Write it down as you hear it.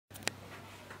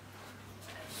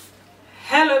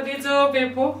Hello beautiful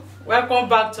people, welcome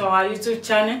back to our YouTube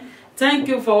channel. Thank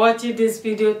you for watching this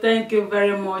video. Thank you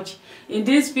very much. In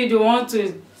this video we want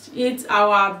to eat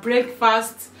our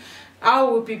breakfast.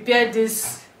 How we prepare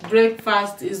this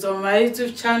breakfast is on my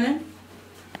YouTube channel.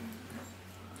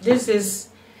 This is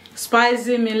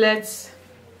spicy millet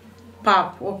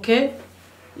pap. Okay,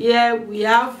 here we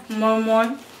have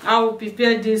momo. How we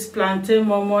prepare this plantain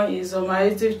momo is on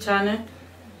my YouTube channel.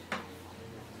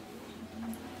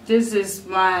 This is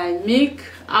my milk.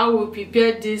 How we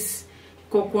prepare this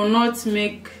coconut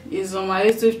milk is on my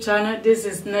YouTube channel. This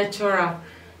is natural.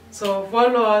 So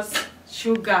follow us,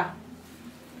 sugar.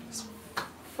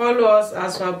 Follow us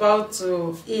as we're about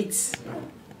to eat.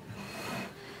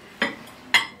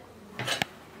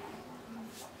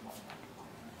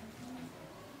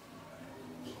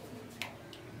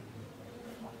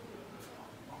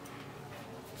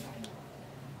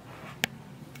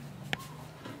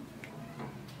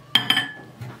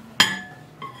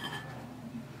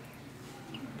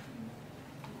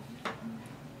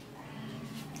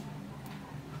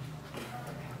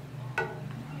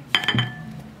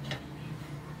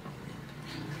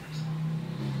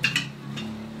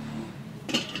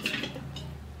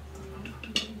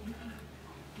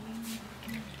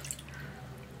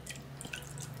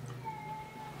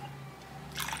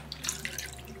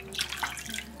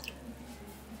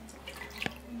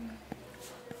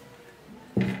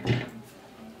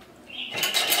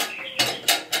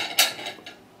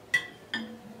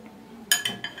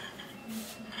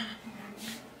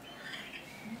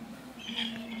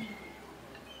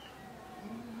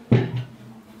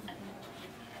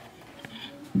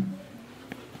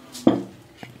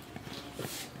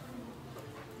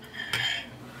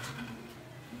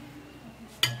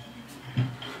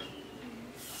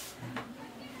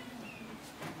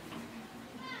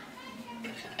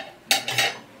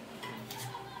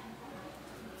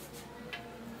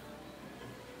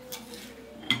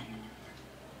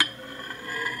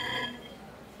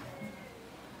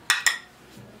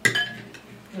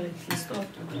 Stop.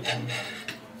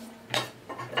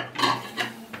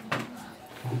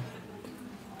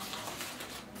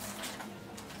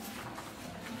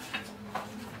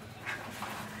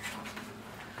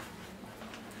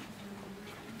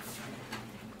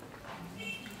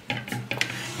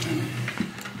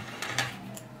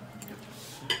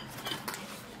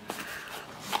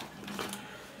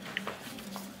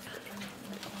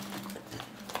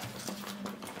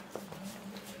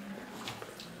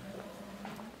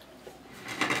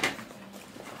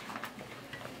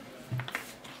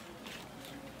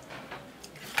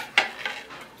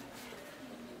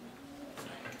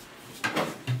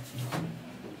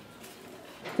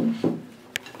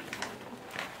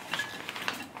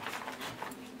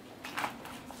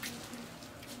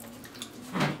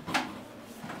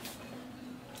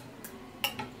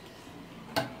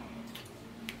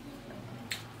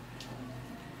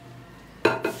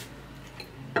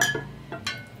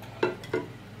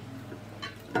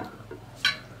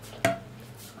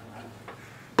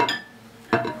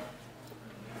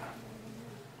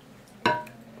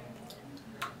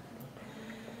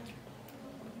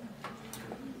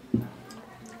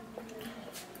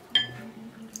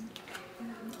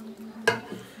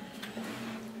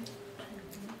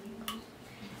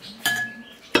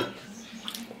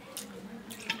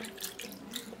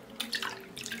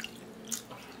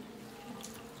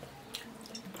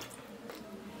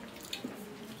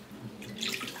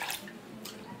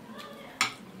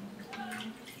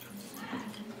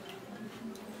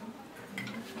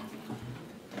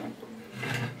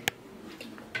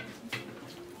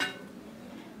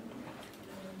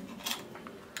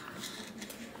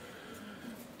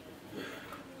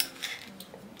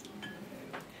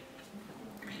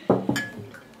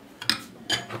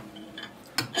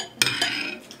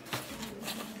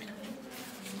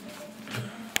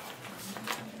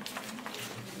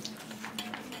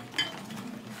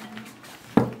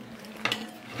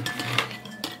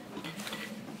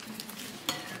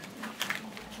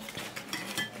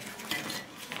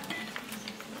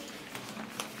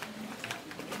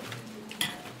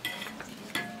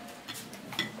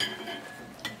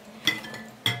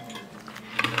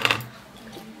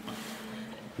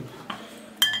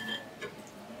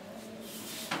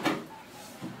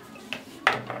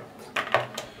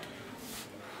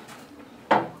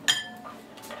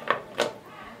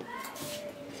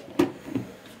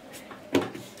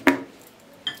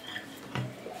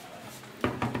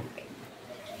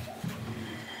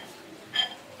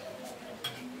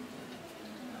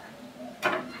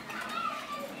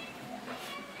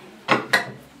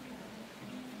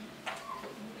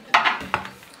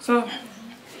 So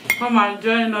Come and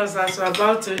join us as we're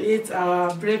about to eat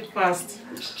our breakfast.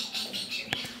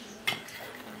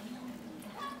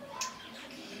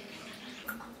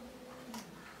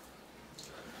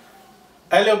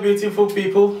 Hello, beautiful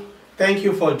people. Thank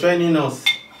you for joining us.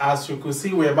 As you could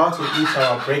see, we're about to eat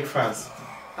our breakfast.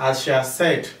 As she has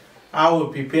said, how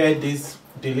we prepare this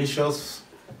delicious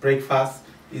breakfast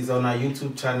is on our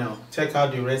YouTube channel. Check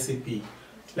out the recipe.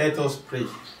 Let us pray.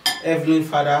 Heavenly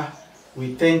Father,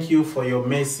 we thank you for your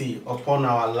mercy upon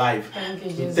our life. Thank you,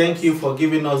 Jesus. We thank you for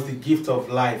giving us the gift of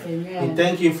life. Amen. We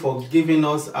thank you for giving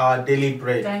us our daily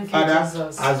bread. Thank you, Father,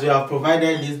 Jesus. as you have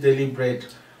provided this daily bread,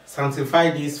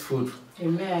 sanctify this food.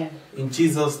 Amen. In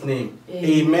Jesus' name.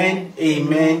 Amen. Amen.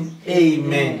 Amen.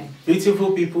 Amen.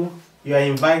 Beautiful people, you are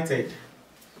invited.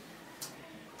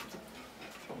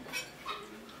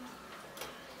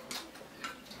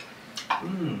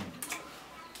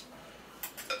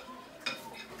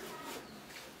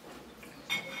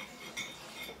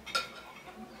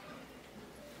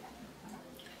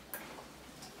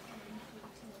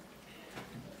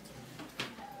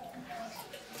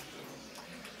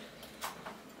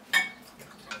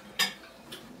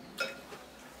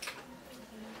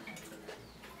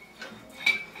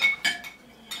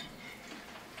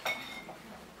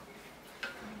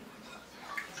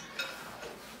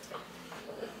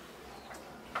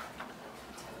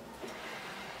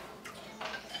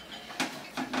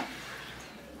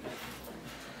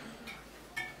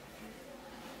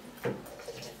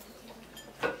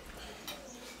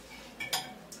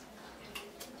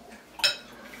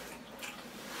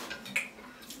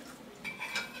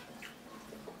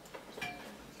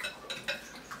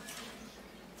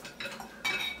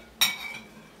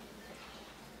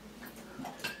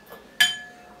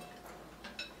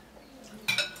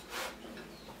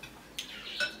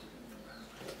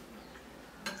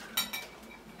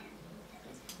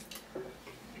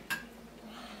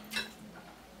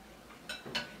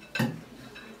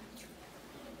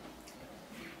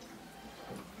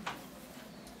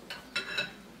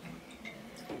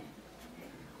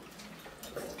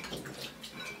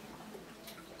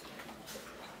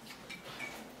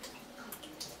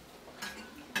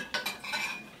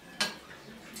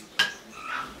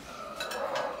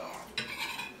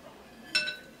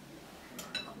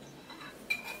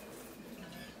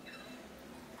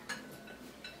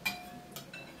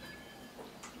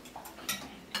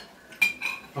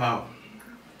 Wow.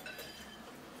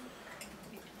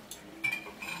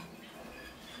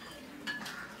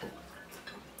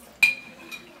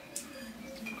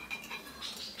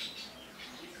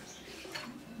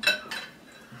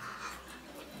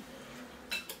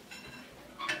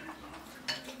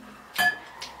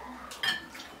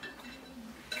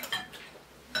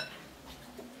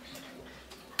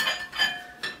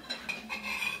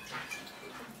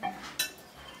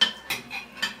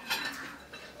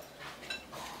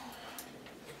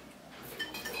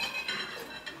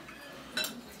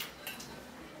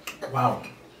 Wow,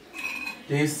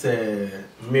 this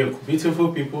milk,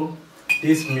 beautiful people,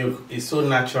 this milk is so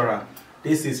natural.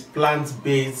 This is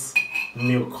plant-based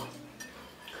milk.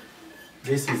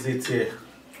 This is it here,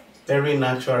 very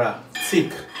natural,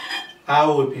 thick.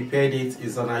 How we prepared it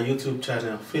is on our YouTube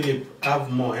channel. Philip, have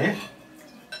more, eh?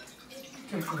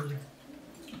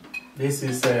 This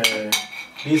is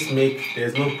this milk,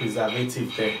 there's no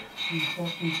preservative there.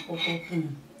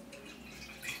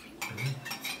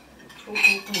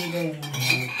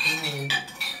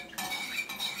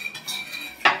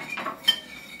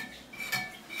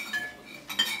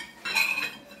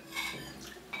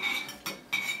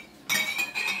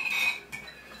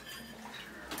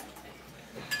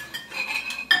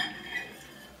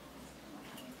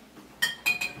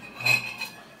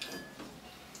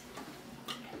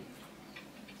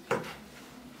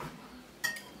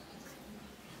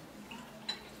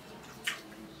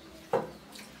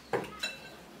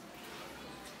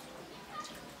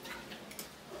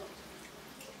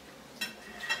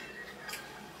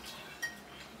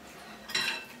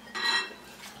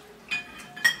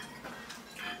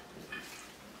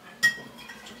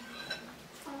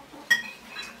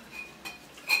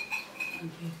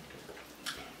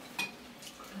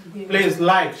 Please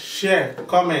like, share,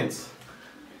 comment.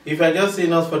 If you're just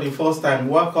seeing us for the first time,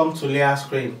 welcome to Leah's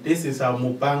Screen. This is our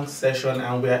mukbang session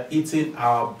and we are eating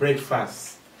our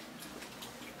breakfast.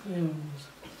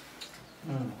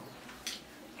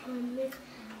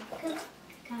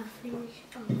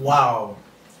 Wow.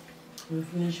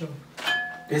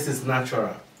 This is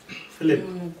natural. Philip.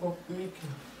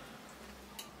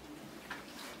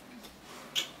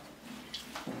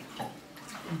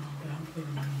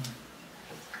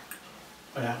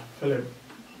 Oh yeah, Philip.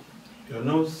 Your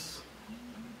nose.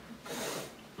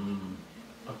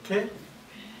 Okay.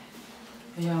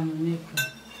 Yeah, I'm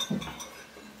making.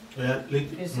 Yeah,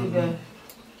 lick. You see that?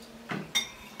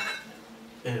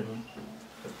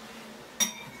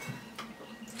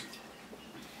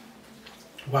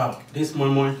 Wow, this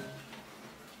moi.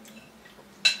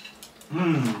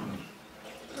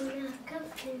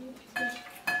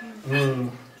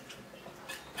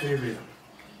 Baby.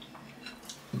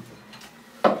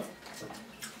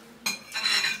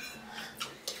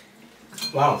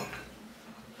 Wow.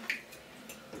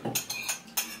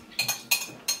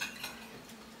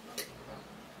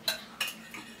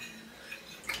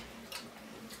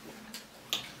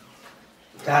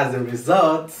 That's the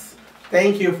result.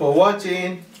 Thank you for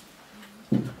watching.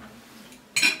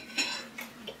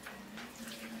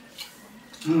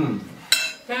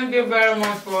 Thank you very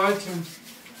much for watching.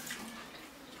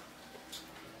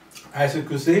 As you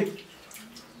can see,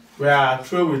 we are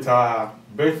through with our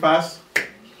breakfast.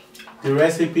 The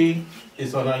recipe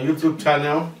is on our YouTube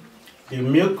channel. The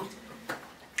milk,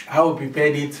 I will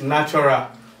prepare it natural,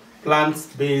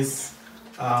 plant-based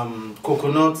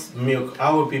coconut milk.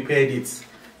 I will prepare it.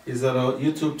 It's on our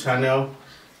YouTube channel.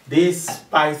 This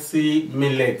spicy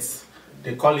millet,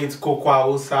 they call it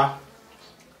cocoa osa.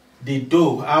 The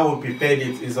dough, I will prepare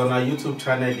it, is on our YouTube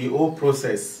channel. The whole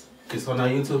process is on our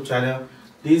YouTube channel.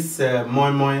 This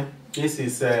moi, this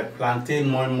is plantain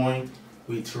moi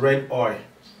with red oil.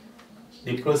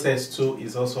 The process too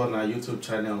is also on our YouTube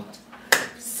channel.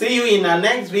 See you in our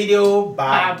next video.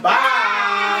 Bye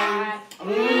bye.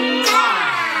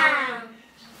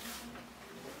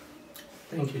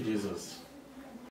 Thank you, Jesus.